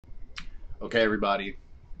Okay, everybody,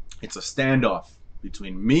 it's a standoff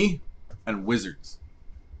between me and Wizards.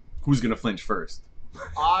 Who's gonna flinch first?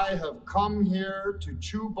 I have come here to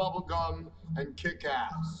chew bubblegum and kick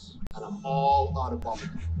ass. And I'm all out of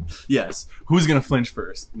bubblegum. Yes, who's gonna flinch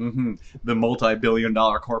first? The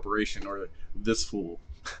multi-billion-dollar corporation or this fool?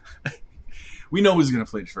 We know who's gonna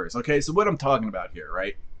flinch first. Okay, so what I'm talking about here,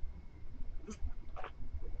 right,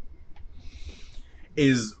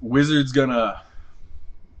 is Wizards gonna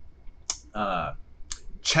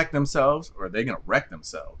check themselves or are they gonna wreck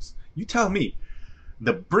themselves? You tell me.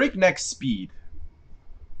 The breakneck speed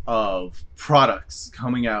of products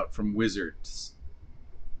coming out from Wizards,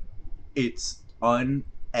 it's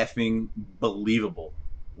uneffing believable.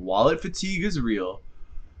 Wallet fatigue is real.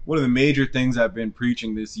 One of the major things I've been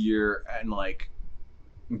preaching this year, and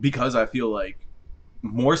because I feel like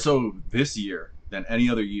more so this year than any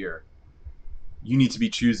other year, you need to be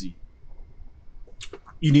choosy.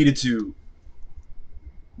 You needed to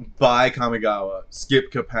buy Kamigawa,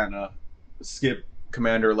 skip Capenna, skip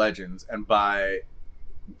Commander Legends, and buy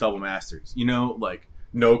Double Masters.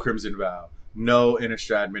 No Crimson Vow, no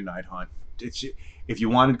Innistrad Midnight Hunt. If you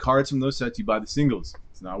wanted cards from those sets, you buy the singles.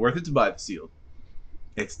 It's not worth it to buy the sealed.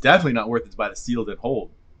 It's definitely not worth it to buy the sealed and hold.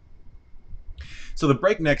 So the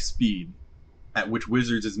breakneck speed at which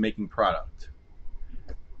Wizards is making product,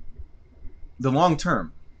 the long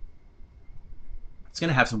term, it's going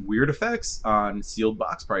to have some weird effects on sealed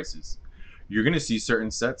box prices. You're going to see certain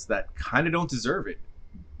sets that kind of don't deserve it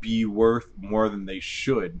be worth more than they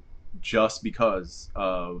should just because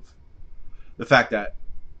of the fact that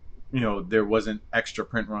there wasn't extra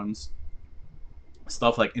print runs.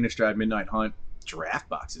 Stuff like Innistrad Midnight Hunt draft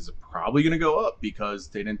boxes are probably going to go up because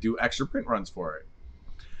they didn't do extra print runs for it.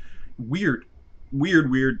 Weird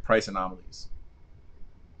price anomalies.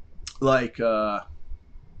 Like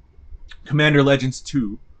Commander Legends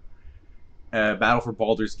 2, Battle for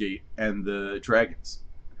Baldur's Gate, and the Dragons.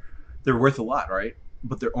 They're worth a lot, right?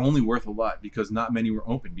 But they're only worth a lot because not many were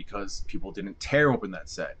open because people didn't tear open that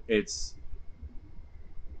set. It's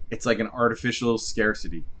like an artificial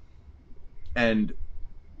scarcity. And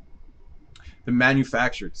the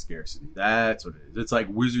manufactured scarcity, that's what it is. It's like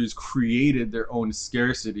Wizards created their own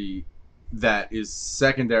scarcity that is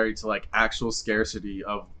secondary to like actual scarcity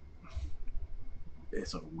of.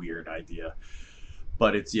 It's a weird idea,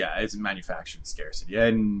 but it's manufactured scarcity,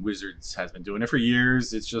 and Wizards has been doing it for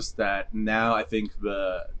years. It's just that now I think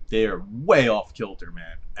they are way off kilter,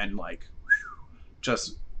 man, and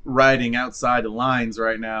just riding outside the lines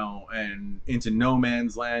right now and into no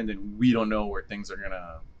man's land, and we don't know where things are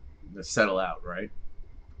gonna settle out, right?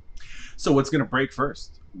 So what's gonna break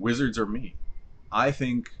first, Wizards or me? I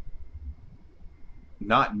think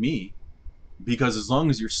not me, because as long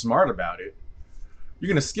as you're smart about it, you're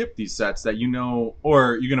going to skip these sets that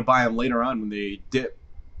or you're going to buy them later on when they dip.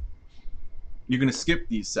 You're going to skip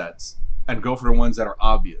these sets and go for the ones that are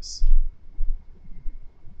obvious.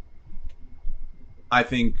 I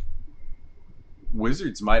think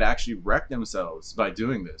Wizards might actually wreck themselves by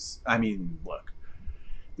doing this. I mean, look,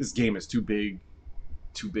 this game is too big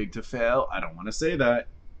to fail. I don't want to say that.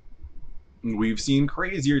 We've seen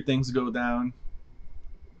crazier things go down.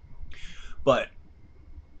 But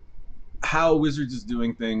how Wizards is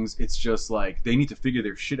doing things, it's just like they need to figure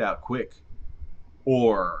their shit out quick,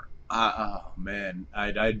 or oh man,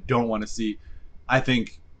 I don't want to see. I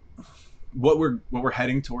think what we're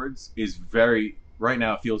heading towards is right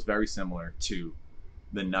now it feels very similar to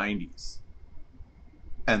the 90s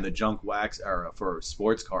and the junk wax era for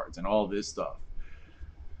sports cards and all this stuff.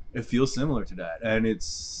 It feels similar to that, and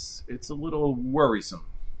it's a little worrisome.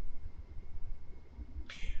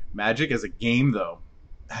 Magic as a game, though,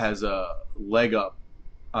 has a leg up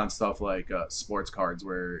on stuff like sports cards,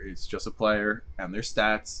 where it's just a player and their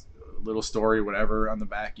stats, a little story, whatever on the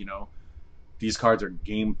back. These cards are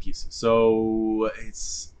game pieces, so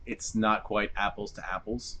it's not quite apples to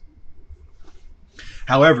apples.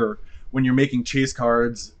 However, when you're making chase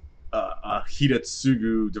cards,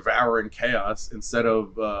 Hidatsugu devouring chaos instead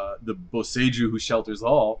of the Boseiju who shelters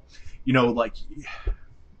all,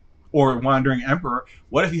 or Wandering Emperor.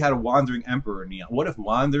 What if you had a Wandering Emperor neon? What if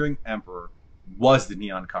Wandering Emperor was the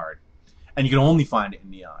neon card, and you can only find it in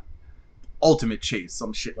neon? Ultimate Chase,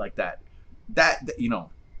 some shit like that.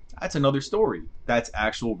 That's another story. That's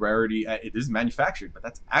actual rarity. It is manufactured, but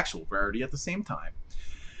that's actual rarity at the same time.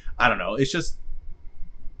 I don't know. It's just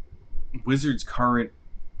Wizards' current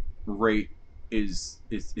rate is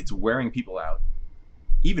it's wearing people out.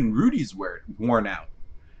 Even Rudy's worn out.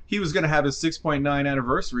 He was going to have his 6.9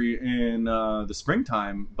 anniversary in the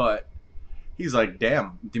springtime, but he's like,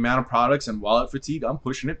 damn, the amount of products and wallet fatigue, I'm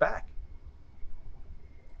pushing it back.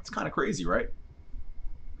 It's kind of crazy, right?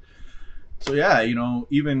 So yeah, you know,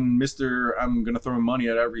 even Mr. I'm gonna throw money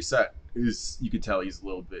at every set is, you could tell he's a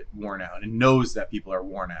little bit worn out and knows that people are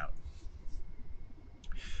worn out.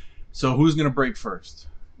 So who's gonna break first?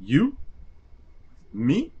 You?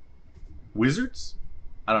 Me? Wizards?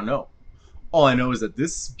 I don't know. All I know is that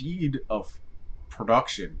this speed of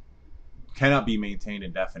production cannot be maintained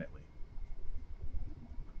indefinitely.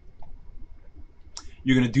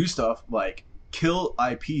 You're gonna do stuff like kill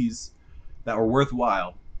IPs that were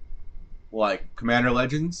worthwhile, like Commander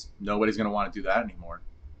Legends. Nobody's gonna want to do that anymore.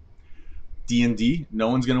 D&D. No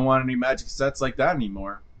one's gonna want any Magic sets like that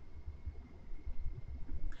anymore.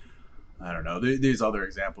 I don't know. There's other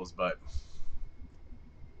examples, but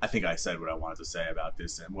I think I said what I wanted to say about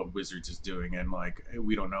this and what Wizards is doing, and like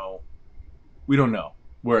we don't know,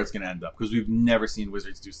 where it's gonna end up because we've never seen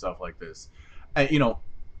Wizards do stuff like this. And you know,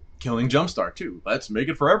 killing Jumpstart too. Let's make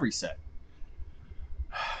it for every set,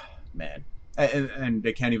 man. And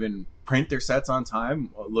they can't even print their sets on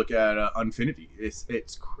time. Look at Unfinity.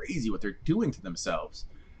 It's crazy what they're doing to themselves.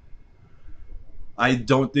 I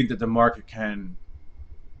don't think that the market can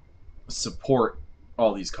support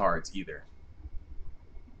all these cards either.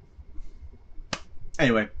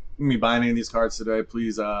 Anyway, me buying any of these cards today,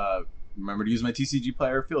 please remember to use my TCG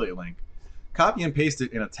Player affiliate link. Copy and paste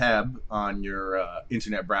it in a tab on your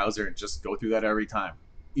internet browser and just go through that every time.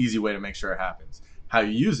 Easy way to make sure it happens. How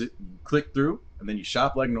you use it, you click through, and then you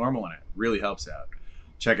shop like normal, and it really helps out.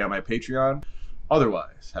 Check out my Patreon.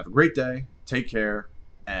 Otherwise, have a great day, take care,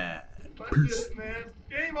 and That's it, man.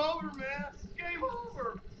 Game over, man. Game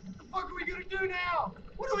over. What the fuck are we gonna do now?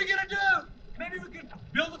 What are we gonna do? Maybe we could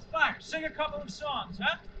build a fire, sing a couple of songs,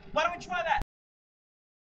 huh? Why don't we try that?